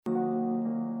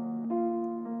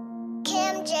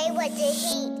MJ with the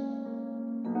heat.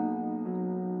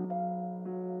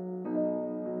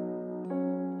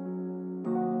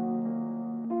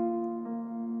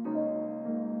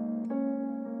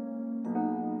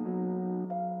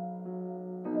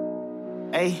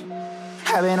 Ayy,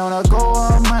 I been on a go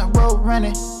all month road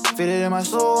running. Feel it in my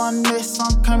soul, I miss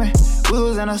I'm coming. We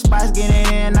was in the spots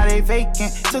getting in, now they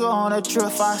vacant. Took her on a trip,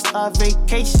 5-star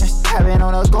vacation. I been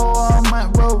on a go all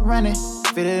month road running.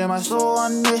 Feel it in my soul, I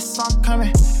miss I'm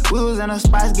coming. We was in the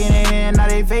spots getting in, now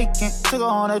they vacant. Took her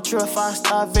on a trip,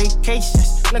 5-star vacation.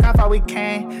 Look how far we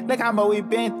came, look how much we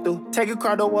been through. Take you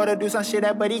across the water, do some shit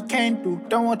that buddy can't do.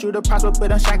 Don't want you to prosper, put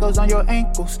them shackles on your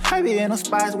ankles. I be in the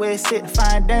spots where it's sit and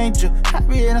find danger. I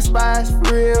be in the spots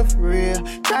for real, for real.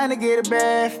 Trying to get it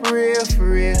bad for real, for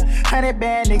real. 100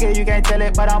 bad nigga, you can't tell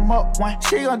it, but I'm up one.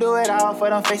 She gon' do it all for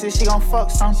them faces, she gon'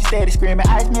 fuck some. She steady screaming,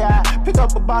 ice me out. Pick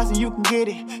up a box and you can get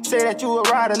it. Say that you a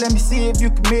rider, let me see if you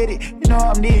commit it. You know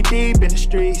I'm knee deep in the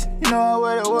streets. You know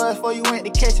what it was before you went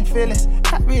to catching feelings.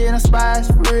 I be in the spots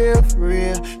for real, for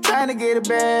real. Trying to get it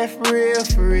bad for real,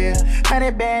 for real.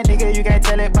 100 bad nigga, you can't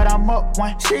tell it, but I'm up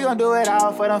one. She gon' do it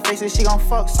all for them faces, she gon'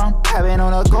 fuck some. I been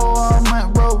on a go all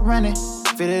month road running.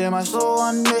 Feel it in my soul,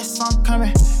 I miss I'm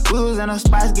coming. We was in the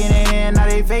spots getting in, now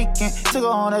they vacant. Took her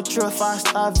on a trip,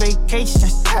 5-star vacation.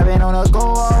 I been on a go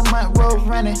all month road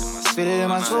running. Feel it in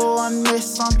my soul, I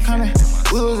miss I'm coming.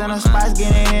 We was in the spots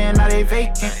getting in, now they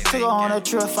vacant. Took her on a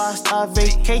trip, 5-star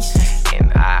vacation.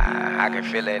 And I can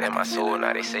feel it in my soul.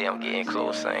 Now they say I'm getting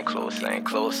closer and closer and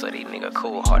closer. These niggas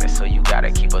cold-hearted, so you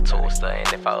gotta keep a toaster.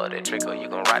 And if I utter trigger, you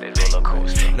gon' ride this roller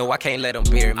coaster. No, I can't let them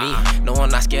bury me. No, I'm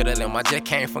not scared of them. I just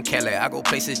came from Cali. I go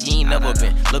places you ain't never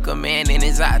been. Look a man in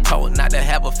his eye, told not to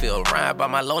have a feel. Rhyme by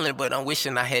my lonely, but I'm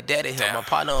wishing I had daddy here. My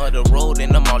partner of the road,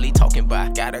 and I'm all he talking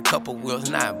about. Got a couple wheels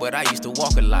now, but I used to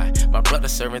walk a lot. My brother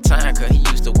serving time, cause he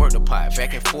used to work the pot.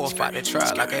 Back and forth, fight the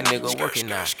trial like a nigga working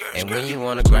now. And when you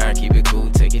wanna grind, keep it cool,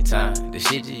 take your time. The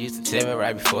shit you used to tell me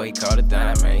right before he called it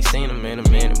dime. I ain't seen him in a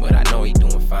minute, but I know he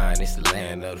doing fine. It's the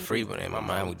land of the free, but in my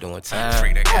mind we doing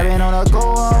time. I been on a go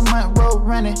all month road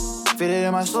running. Feel it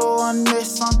in my soul, I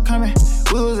miss I'm coming.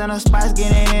 We was in the spots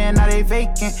getting in, now they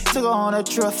vacant. Took her on a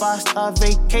trip, 5-star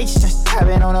vacation. I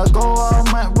been on a go all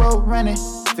month road running.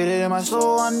 Feel it in my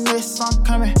soul, I miss I'm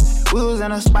coming. We was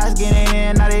in the spots getting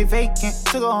in, now they vacant.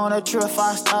 Took her on a trip,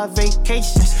 5-star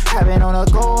vacation. I been on a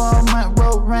go all month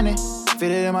road running. Feel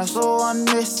it in my soul, I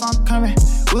miss I'm coming.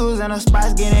 We was in the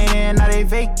spots getting in, now they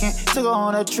vacant. Took her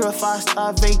on a trip,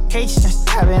 5-star vacation.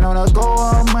 I been on a go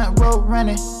all month road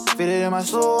running. Feel it in my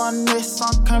soul, I miss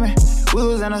I'm coming. We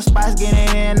was in the spots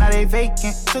getting in, now they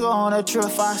vacant. Took her on a trip,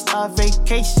 5-star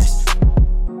vacation.